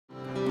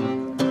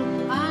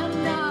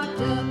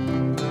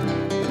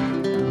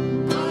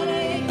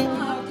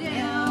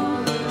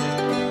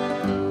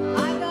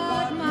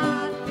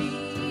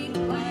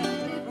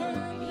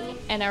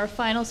And our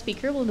final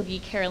speaker will be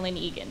Carolyn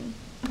Egan.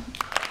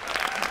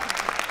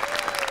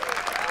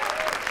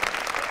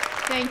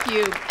 Thank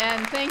you,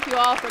 and thank you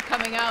all for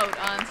coming out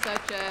on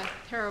such a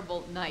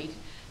terrible night.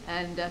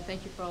 And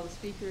thank you for all the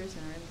speakers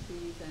and our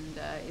MCs,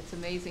 and it's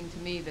amazing to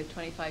me that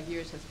 25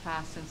 years has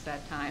passed since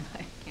that time.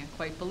 I can't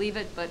quite believe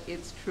it, but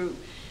it's true.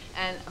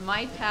 And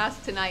my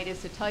task tonight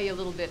is to tell you a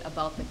little bit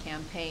about the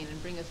campaign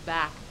and bring us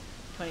back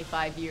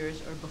 25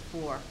 years or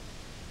before.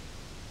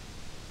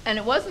 And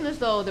it wasn't as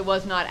though there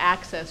was not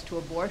access to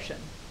abortion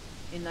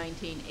in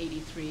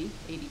 1983,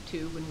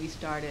 82, when we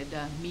started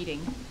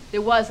meeting.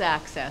 There was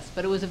access,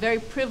 but it was a very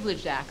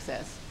privileged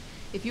access.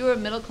 If you were a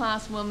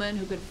middle-class woman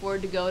who could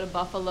afford to go to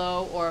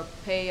Buffalo or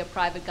pay a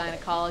private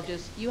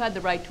gynecologist, you had the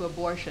right to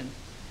abortion.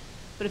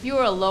 But if you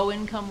were a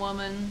low-income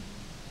woman,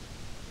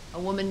 a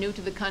woman new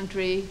to the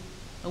country,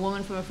 a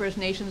woman from a First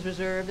Nations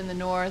reserve in the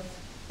north,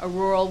 a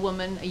rural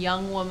woman, a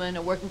young woman,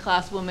 a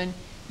working-class woman,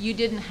 you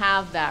didn't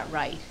have that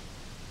right.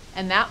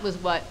 And that was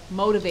what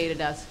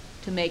motivated us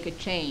to make a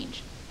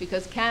change,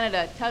 because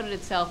Canada touted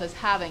itself as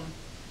having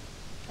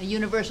a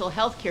universal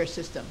health care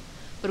system,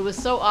 but it was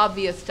so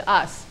obvious to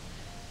us.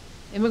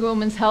 Immigrant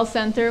Women's Health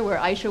Center, where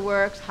Aisha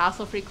works,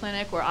 Hassle-Free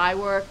Clinic, where I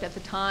worked at the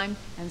time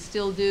and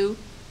still do,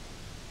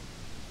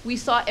 we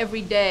saw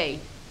every day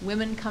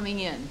women coming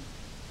in,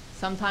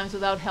 sometimes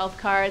without health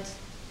cards,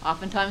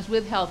 oftentimes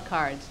with health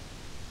cards.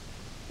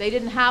 They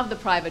didn't have the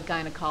private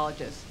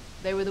gynecologists.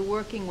 They were the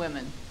working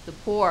women, the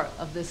poor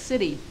of the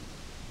city.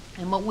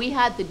 And what we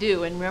had to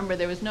do, and remember,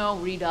 there was no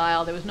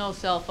redial, there was no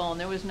cell phone,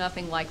 there was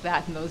nothing like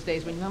that in those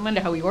days. I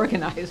wonder how we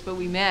organized, but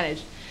we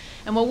managed.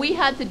 And what we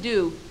had to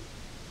do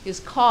is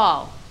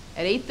call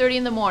at 8:30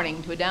 in the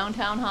morning to a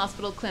downtown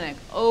hospital clinic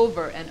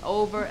over and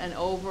over and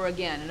over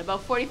again. And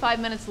about 45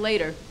 minutes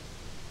later,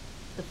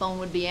 the phone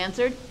would be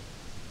answered,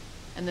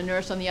 and the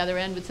nurse on the other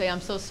end would say,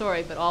 "I'm so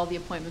sorry, but all the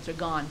appointments are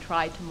gone.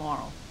 Try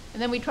tomorrow."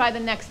 And then we try the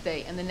next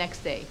day and the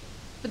next day.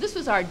 But this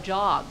was our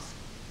jobs.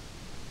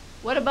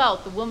 What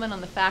about the woman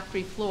on the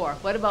factory floor?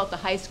 What about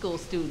the high school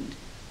student?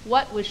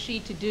 What was she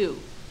to do?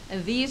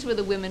 And these were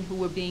the women who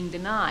were being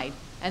denied.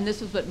 And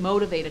this was what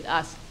motivated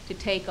us to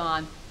take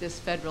on this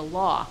federal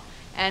law.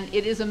 And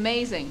it is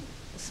amazing.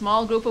 A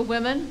small group of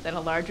women, then a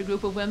larger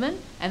group of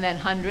women, and then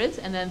hundreds,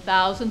 and then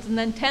thousands, and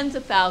then tens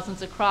of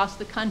thousands across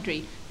the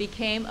country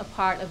became a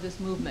part of this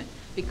movement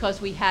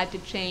because we had to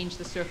change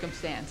the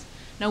circumstance.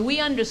 Now, we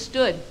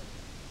understood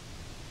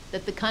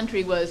that the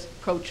country was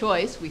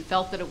pro-choice. We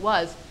felt that it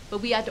was.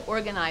 But we had to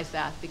organize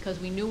that because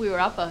we knew we were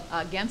up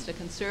against a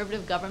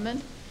conservative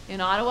government in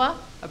Ottawa,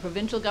 a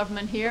provincial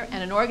government here,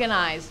 and an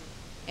organized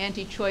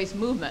anti-choice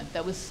movement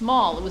that was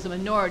small. It was a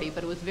minority,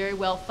 but it was very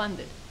well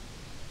funded.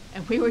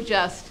 And we were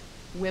just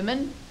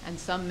women and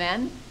some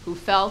men who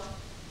felt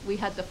we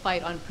had to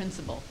fight on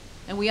principle.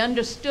 And we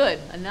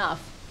understood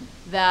enough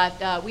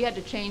that we had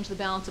to change the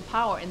balance of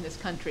power in this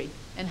country.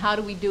 And how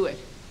do we do it?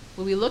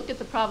 Well, we looked at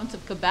the province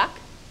of Quebec,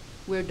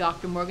 where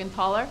Dr.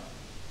 Morgentaler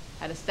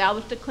had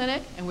established a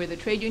clinic, and where the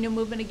trade union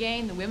movement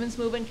again, the women's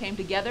movement came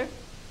together.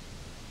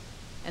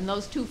 And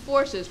those two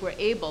forces were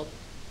able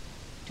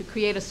to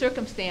create a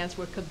circumstance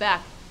where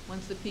Quebec,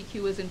 once the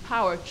PQ was in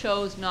power,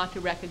 chose not to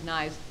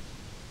recognize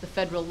the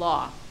federal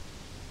law.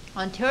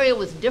 Ontario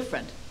was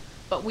different,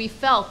 but we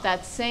felt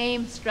that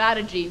same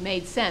strategy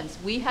made sense.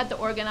 We had to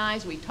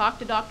organize. We talked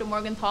to Dr.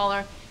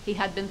 Morgentaler. He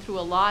had been through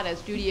a lot,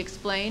 as Judy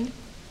explained.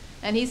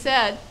 And he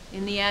said,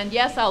 in the end,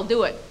 yes, I'll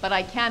do it, but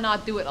I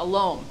cannot do it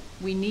alone.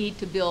 We need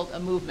to build a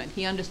movement.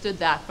 He understood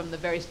that from the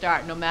very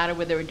start, no matter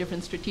whether there were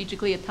different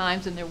strategically at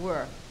times, and there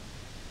were.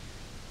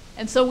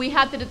 And so we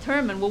had to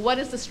determine, well, what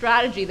is the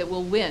strategy that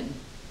will win?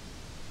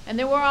 And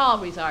there were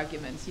always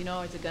arguments. You know,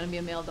 is it going to be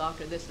a male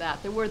doctor, this,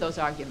 that? There were those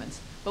arguments.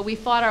 But we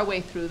fought our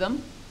way through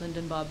them. Linda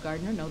and Bob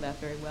Gardner know that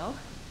very well.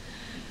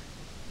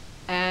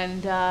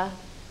 And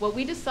what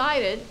we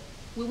decided,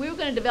 we were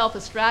going to develop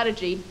a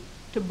strategy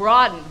to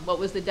broaden what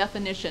was the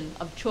definition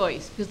of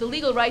choice, because the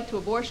legal right to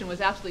abortion was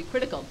absolutely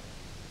critical.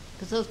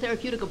 Because those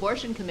therapeutic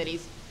abortion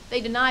committees,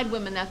 they denied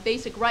women that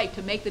basic right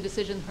to make the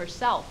decision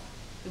herself.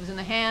 It was in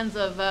the hands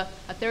of a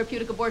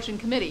therapeutic abortion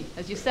committee,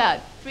 as you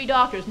said, 3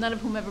 doctors, none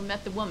of whom ever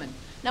met the woman.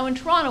 Now in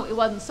Toronto, it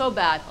wasn't so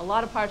bad. A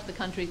lot of parts of the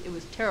country, it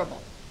was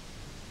terrible.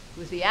 It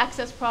was the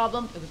access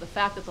problem. It was the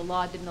fact that the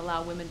law didn't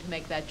allow women to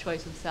make that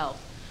choice themselves.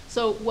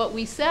 So what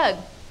we said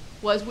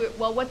was,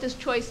 well, what does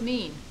choice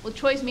mean? Well,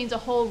 choice means a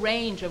whole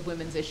range of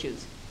women's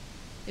issues.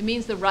 It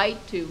means the right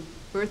to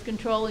birth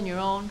control in your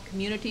own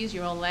communities,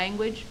 your own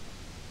language.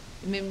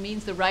 It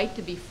means the right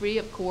to be free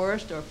of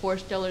coerced or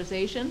forced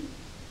sterilization.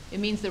 It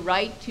means the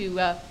right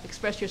to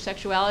express your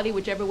sexuality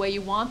whichever way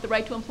you want, the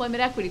right to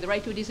employment equity, the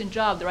right to a decent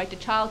job, the right to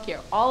child care,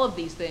 all of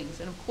these things,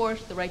 and of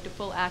course the right to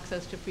full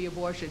access to free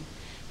abortion.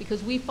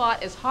 Because we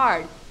fought as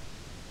hard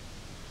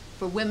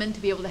for women to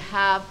be able to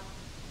have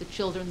the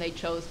children they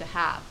chose to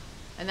have.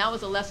 And that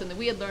was a lesson that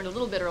we had learned a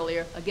little bit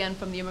earlier, again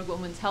from the Immigrant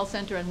Women's Health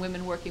Center and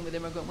Women Working with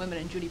Immigrant Women,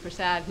 and Judy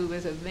Prasad, who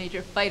was a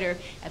major fighter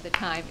at the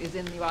time, is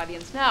in the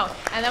audience now.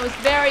 And that was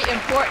very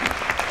important.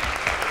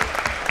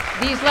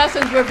 These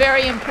lessons were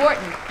very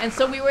important. And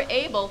so we were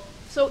able,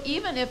 So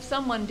even if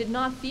someone did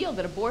not feel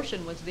that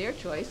abortion was their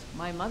choice,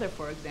 my mother,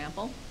 for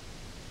example,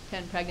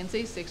 10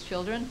 pregnancies, 6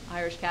 children,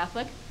 Irish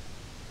Catholic,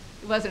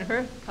 it wasn't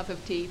her cup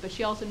of tea, but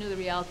she also knew the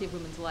reality of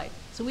women's life.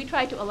 So we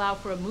tried to allow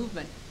for a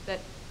movement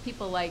that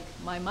people like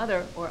my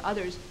mother or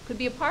others could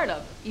be a part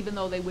of, even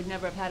though they would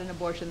never have had an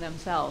abortion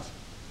themselves.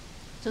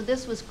 So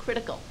this was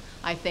critical,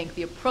 I think.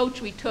 The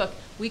approach we took,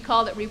 we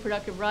called it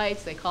reproductive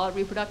rights, they call it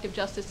reproductive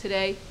justice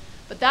today,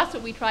 but that's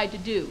what we tried to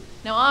do.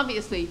 Now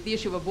obviously the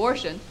issue of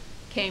abortion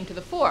came to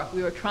the fore.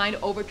 We were trying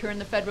to overturn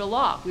the federal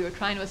law. We were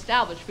trying to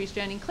establish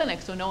freestanding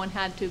clinics so no one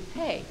had to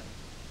pay.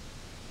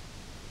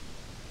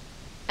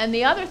 And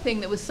the other thing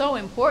that was so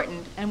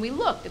important, and we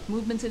looked at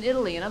movements in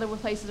Italy and other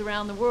places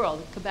around the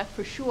world, Quebec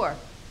for sure,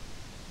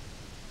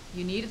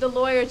 you needed the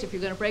lawyers. If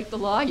you're going to break the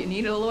law, you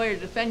needed a lawyer to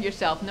defend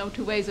yourself. No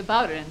two ways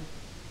about it. And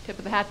tip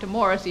of the hat to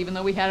Morris, even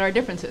though we had our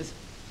differences.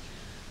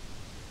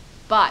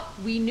 But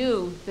we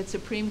knew that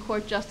Supreme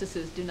Court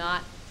justices do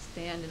not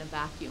stand in a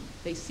vacuum.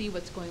 They see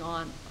what's going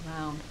on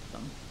around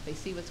them. They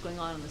see what's going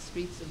on in the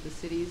streets of the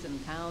cities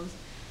and towns.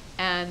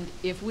 And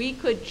if we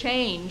could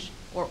change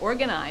or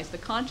organize the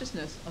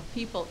consciousness of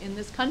people in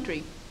this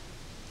country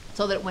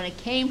so that when it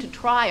came to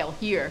trial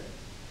here,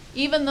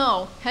 even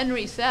though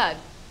Henry said,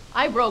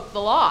 I broke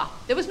the law,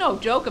 there was no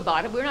joke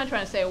about it. We were not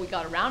trying to say, oh, we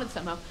got around it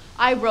somehow.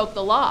 I broke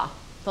the law.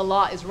 The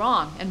law is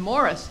wrong. And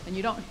Morris, and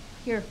you don't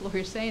hear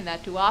lawyers saying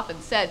that too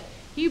often, said,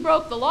 he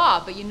broke the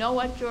law, but you know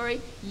what,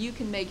 jury? You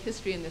can make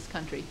history in this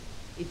country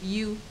if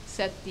you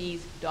set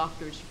these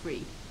doctors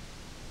free.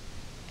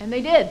 And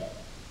they did.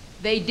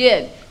 They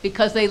did,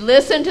 because they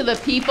listened to the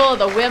people,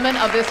 the women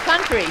of this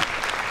country.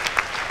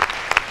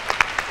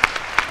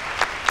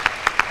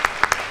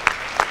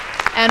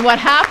 And what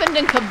happened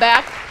in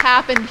Quebec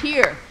happened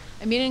here.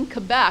 I mean, in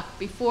Quebec,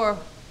 before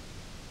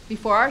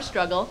our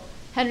struggle,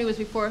 Henry was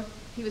before,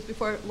 he was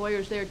before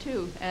lawyers there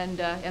too,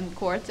 and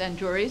courts and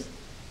juries.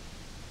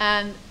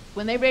 And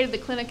when they raided the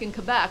clinic in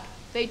Quebec,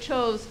 they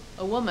chose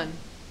a woman,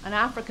 an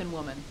African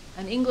woman,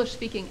 an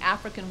English-speaking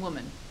African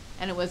woman,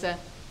 and it was a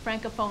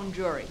francophone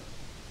jury,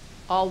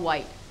 all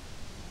white,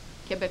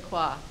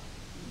 Quebecois.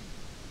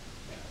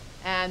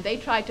 And they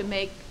tried to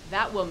make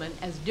that woman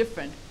as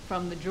different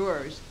from the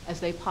jurors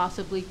as they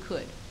possibly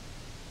could.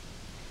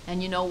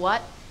 And you know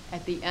what?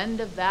 At the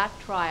end of that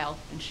trial,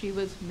 and she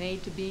was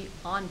made to be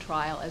on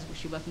trial, as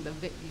she wasn't the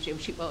victim,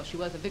 well, she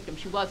was a victim,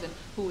 she wasn't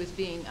who was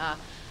being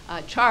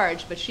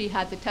charged, but she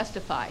had to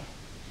testify.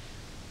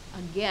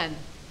 Again,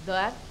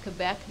 that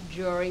Quebec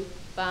jury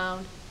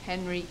found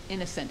Henry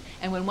innocent.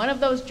 And when one of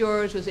those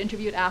jurors was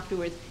interviewed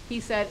afterwards, he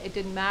said it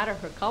didn't matter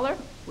her color,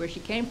 where she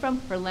came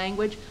from, her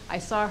language. I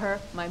saw her,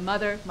 my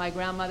mother, my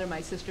grandmother,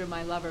 my sister,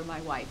 my lover,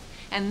 my wife.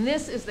 And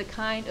this is the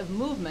kind of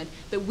movement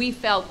that we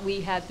felt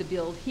we had to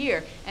build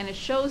here. And it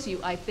shows you,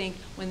 I think,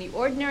 when the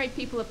ordinary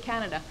people of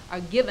Canada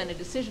are given a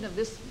decision of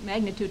this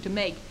magnitude to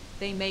make,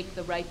 they make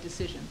the right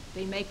decision.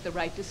 They make the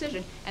right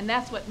decision. And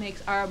that's what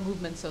makes our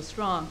movement so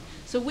strong.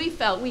 So we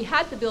felt we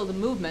had to build a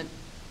movement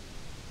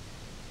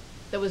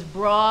that was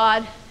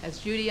broad, as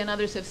Judy and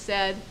others have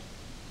said,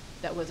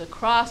 that was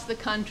across the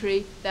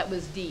country, that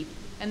was deep.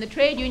 And the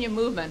trade union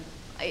movement,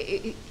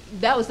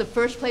 that was the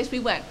first place we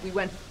went. We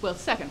went, well,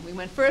 second. We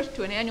went first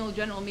to an annual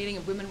general meeting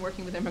of women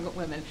working with immigrant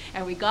women,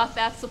 and we got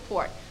that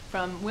support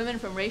from women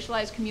from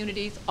racialized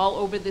communities all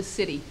over this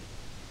city.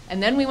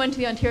 And then we went to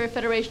the Ontario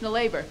Federation of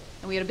Labor,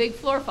 and we had a big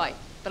floor fight.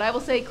 But I will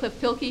say Cliff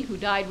Pilkey, who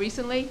died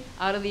recently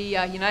out of the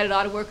United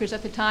Auto Workers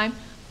at the time,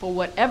 for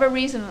whatever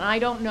reason, and I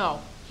don't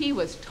know, he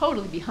was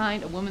totally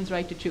behind a woman's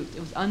right to choose. It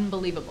was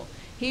unbelievable.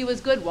 He was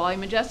good. Wally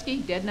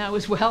Majeski, dead now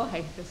as well,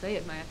 I hate to say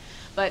it, man.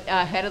 But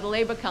head of the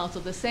Labor Council,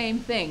 the same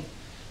thing.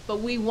 But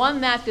we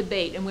won that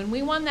debate, and when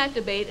we won that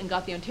debate and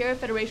got the Ontario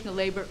Federation of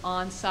Labor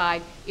on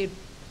side, it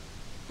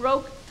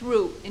broke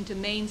through into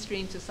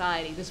mainstream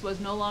society. This was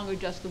no longer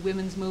just the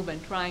women's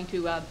movement trying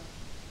to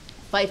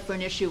fight for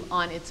an issue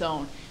on its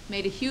own.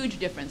 Made a huge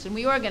difference, and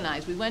we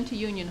organized. We went to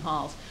union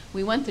halls,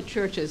 we went to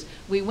churches,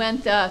 we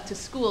went to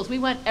schools, we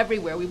went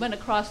everywhere. We went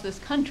across this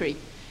country,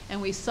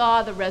 and we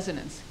saw the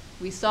resonance.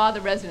 We saw the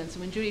resonance.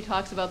 And when Judy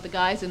talks about the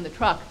guys in the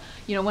truck,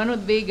 you know, one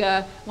of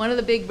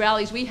the big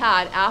rallies we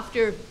had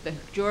after the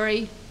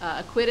jury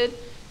acquitted,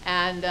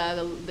 and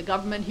the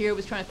government here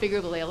was trying to figure,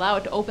 will they allow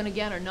it to open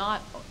again or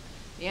not?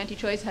 The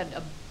anti-choice had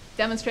a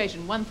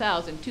demonstration,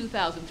 1,000,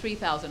 2,000,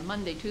 3,000,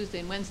 Monday, Tuesday,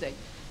 and Wednesday.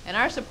 And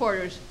our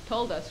supporters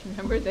told us,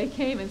 remember, they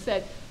came and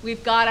said,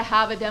 we've got to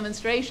have a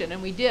demonstration.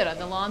 And we did on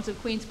the lawns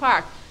of Queen's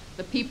Park.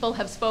 The people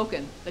have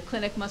spoken. The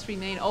clinic must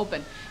remain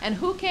open. And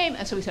who came?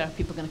 And so we said, are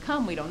people going to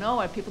come? We don't know.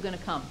 Are people going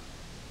to come?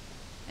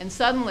 And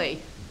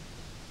suddenly,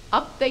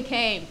 up they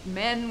came,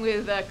 men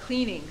with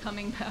cleaning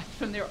coming back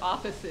from their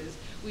offices.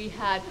 We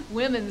had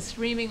women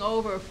streaming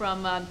over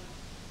from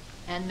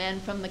and men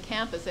from the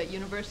campus at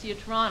University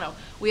of Toronto.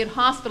 We had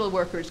hospital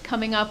workers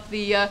coming up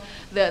the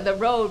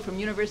road from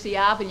University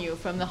Avenue,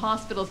 from the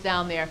hospitals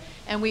down there.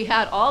 And we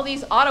had all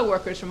these auto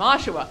workers from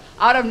Oshawa,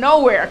 out of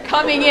nowhere,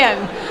 coming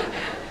in.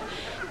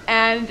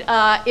 And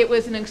it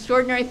was an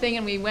extraordinary thing,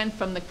 and we went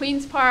from the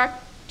Queen's Park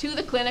to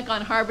the clinic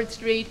on Harvard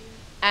Street,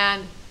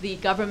 And the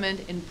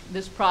government in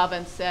this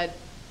province said,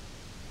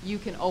 you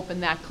can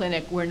open that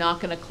clinic, we're not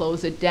going to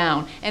close it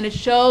down. And it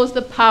shows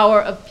the power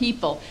of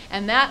people.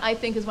 And that, I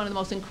think, is one of the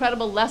most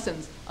incredible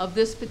lessons of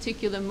this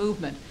particular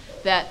movement,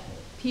 that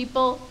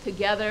people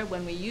together,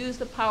 when we use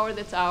the power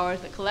that's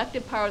ours, the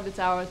collective power that's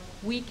ours,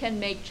 we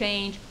can make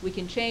change, we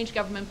can change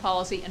government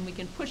policy, and we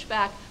can push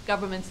back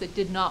governments that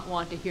did not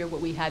want to hear what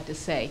we had to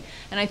say.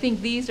 And I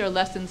think these are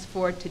lessons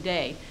for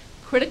today,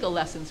 critical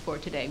lessons for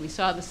today. We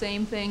saw the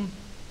same thing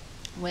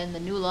when the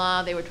new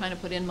law they were trying to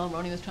put in,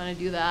 Mulroney was trying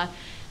to do that,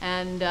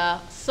 and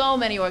so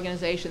many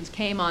organizations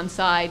came on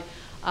side.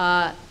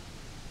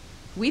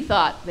 We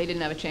thought they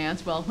didn't have a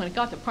chance. Well, when it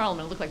got to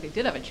Parliament, it looked like they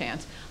did have a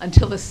chance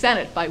until the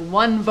Senate, by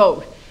one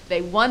vote,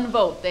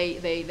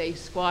 they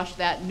squashed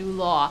that new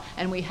law,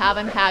 and we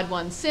haven't had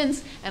one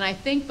since, and I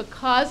think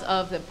because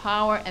of the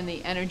power and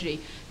the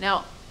energy.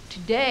 Now,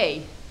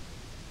 today,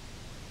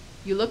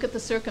 you look at the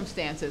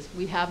circumstances,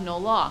 we have no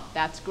law,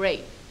 that's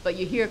great. But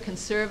you hear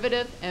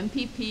conservative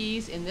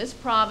MPPs in this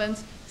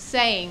province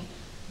saying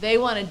they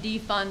want to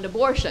defund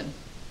abortion.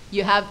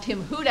 You have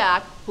Tim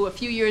Hudak, who a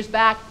few years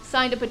back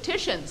signed a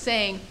petition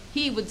saying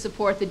he would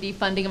support the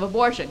defunding of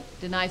abortion.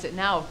 Denies it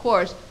now, of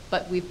course,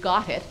 but we've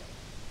got it.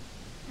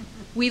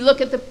 We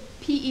look at the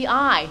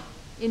PEI.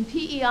 In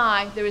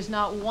PEI, there is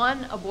not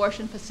one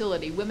abortion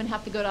facility. Women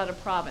have to go out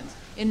of province.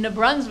 In New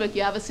Brunswick,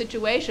 you have a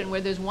situation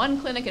where there's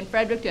one clinic in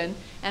Fredericton,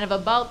 and of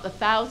about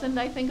 1,000,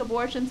 I think,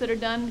 abortions that are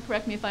done,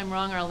 correct me if I'm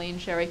wrong, Arlene,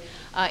 Sherry,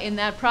 in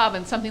that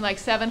province, something like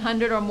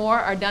 700 or more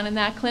are done in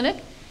that clinic.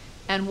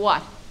 And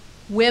what?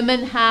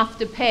 Women have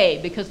to pay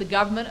because the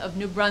government of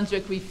New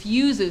Brunswick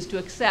refuses to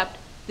accept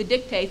the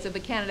dictates of the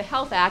Canada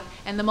Health Act,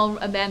 and the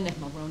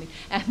Mulroney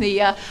and the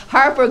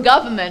Harper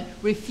government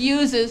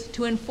refuses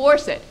to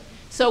enforce it.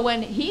 So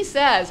when he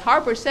says,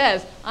 Harper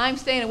says, I'm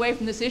staying away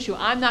from this issue,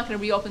 I'm not going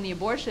to reopen the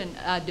abortion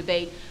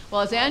debate,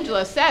 well, as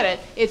Angela said it,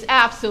 it's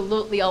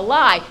absolutely a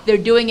lie. They're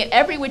doing it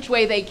every which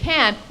way they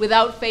can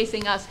without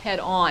facing us head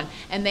on.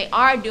 And they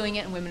are doing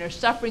it, and women are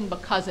suffering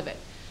because of it.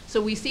 So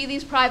we see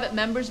these private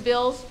members'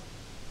 bills.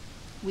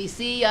 We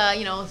see,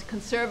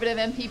 conservative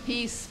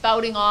MPPs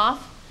spouting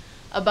off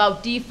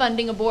about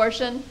defunding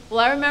abortion. Well,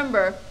 I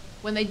remember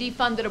when they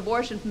defunded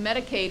abortion from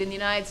Medicaid in the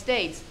United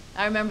States.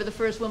 I remember the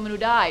first woman who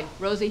died,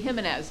 Rosie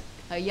Jimenez,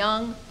 a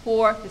young,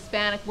 poor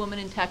Hispanic woman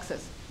in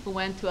Texas who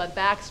went to a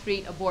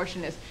backstreet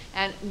abortionist.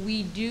 And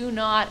we do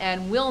not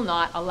and will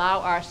not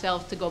allow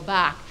ourselves to go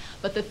back.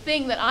 But the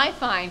thing that I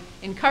find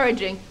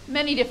encouraging,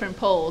 many different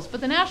polls,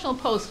 but the National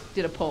Post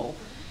did a poll.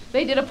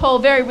 They did a poll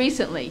very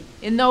recently,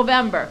 in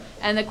November,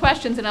 and the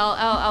questions, and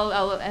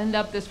I'll end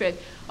up this way.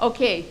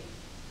 Okay,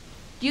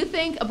 do you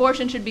think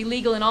abortion should be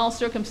legal in all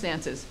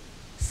circumstances?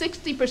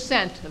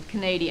 60% of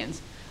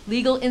Canadians.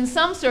 Legal in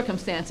some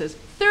circumstances,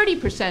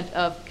 30%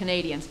 of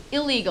Canadians.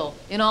 Illegal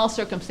in all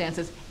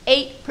circumstances,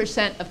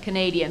 8% of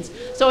Canadians.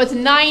 So it's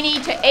 90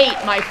 to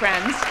 8, my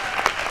friends.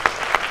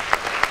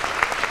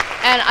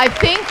 And I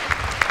think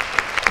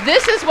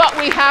this is what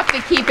we have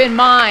to keep in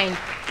mind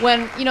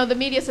when the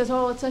media says,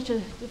 oh, it's such a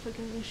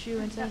difficult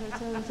issue, et cetera, et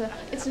cetera, et cetera.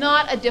 It's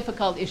not a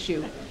difficult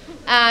issue.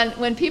 And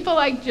when people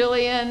like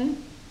Jillian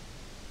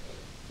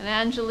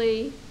and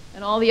Anjali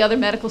and all the other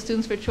medical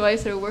students for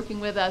choice that are working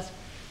with us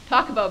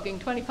talk about being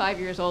 25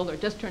 years old or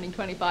just turning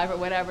 25 or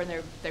whatever,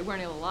 and they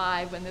weren't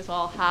alive when this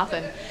all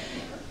happened.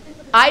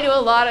 I do a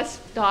lot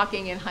of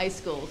talking in high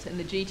schools in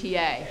the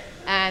GTA,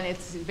 and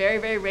it's very,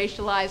 very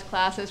racialized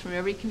classes from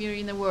every community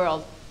in the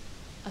world.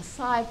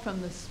 Aside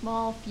from the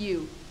small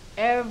few,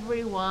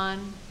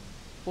 everyone,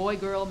 boy,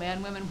 girl,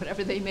 man, women,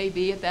 whatever they may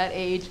be at that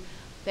age,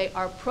 they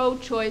are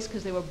pro-choice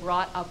because they were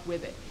brought up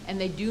with it,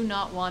 and they do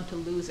not want to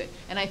lose it.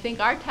 And I think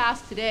our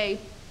task today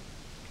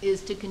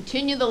is to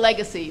continue the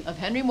legacy of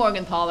Henry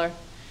Morgentaler,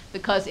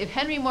 because if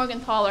Henry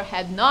Morgentaler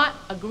had not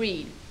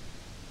agreed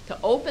to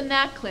open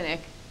that clinic,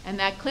 and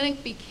that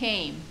clinic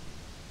became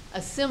a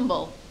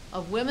symbol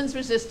of women's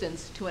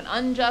resistance to an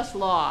unjust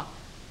law,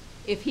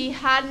 if he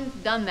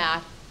hadn't done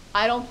that,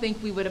 I don't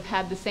think we would have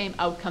had the same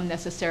outcome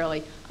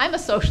necessarily. I'm a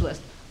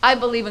socialist. I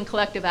believe in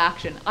collective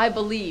action. I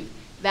believe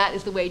that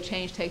is the way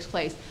change takes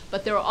place.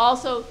 But there are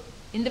also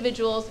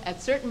individuals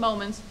at certain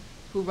moments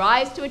who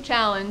rise to a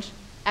challenge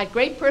at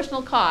great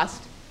personal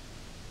cost,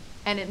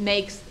 and it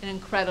makes an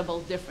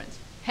incredible difference.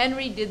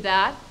 Henry did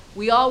that.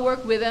 We all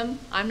worked with him.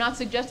 I'm not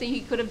suggesting he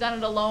could have done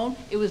it alone.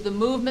 It was the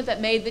movement that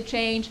made the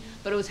change,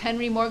 but it was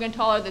Henry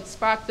Morgentaler that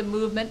sparked the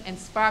movement and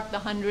sparked the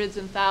hundreds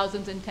and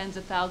thousands and tens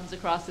of thousands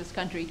across this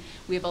country.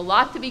 We have a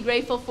lot to be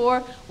grateful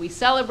for. We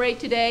celebrate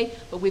today,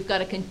 but we've got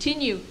to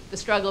continue the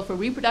struggle for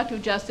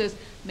reproductive justice,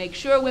 make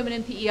sure women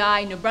in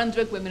PEI, New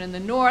Brunswick, women in the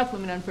North,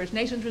 women on First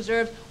Nations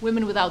reserves,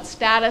 women without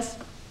status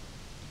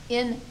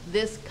in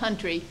this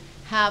country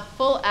have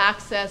full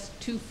access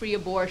to free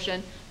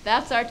abortion.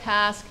 That's our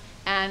task.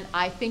 And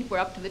I think we're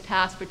up to the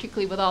task,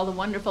 particularly with all the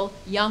wonderful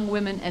young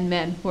women and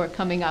men who are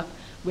coming up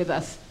with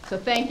us. So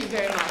thank you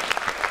very much.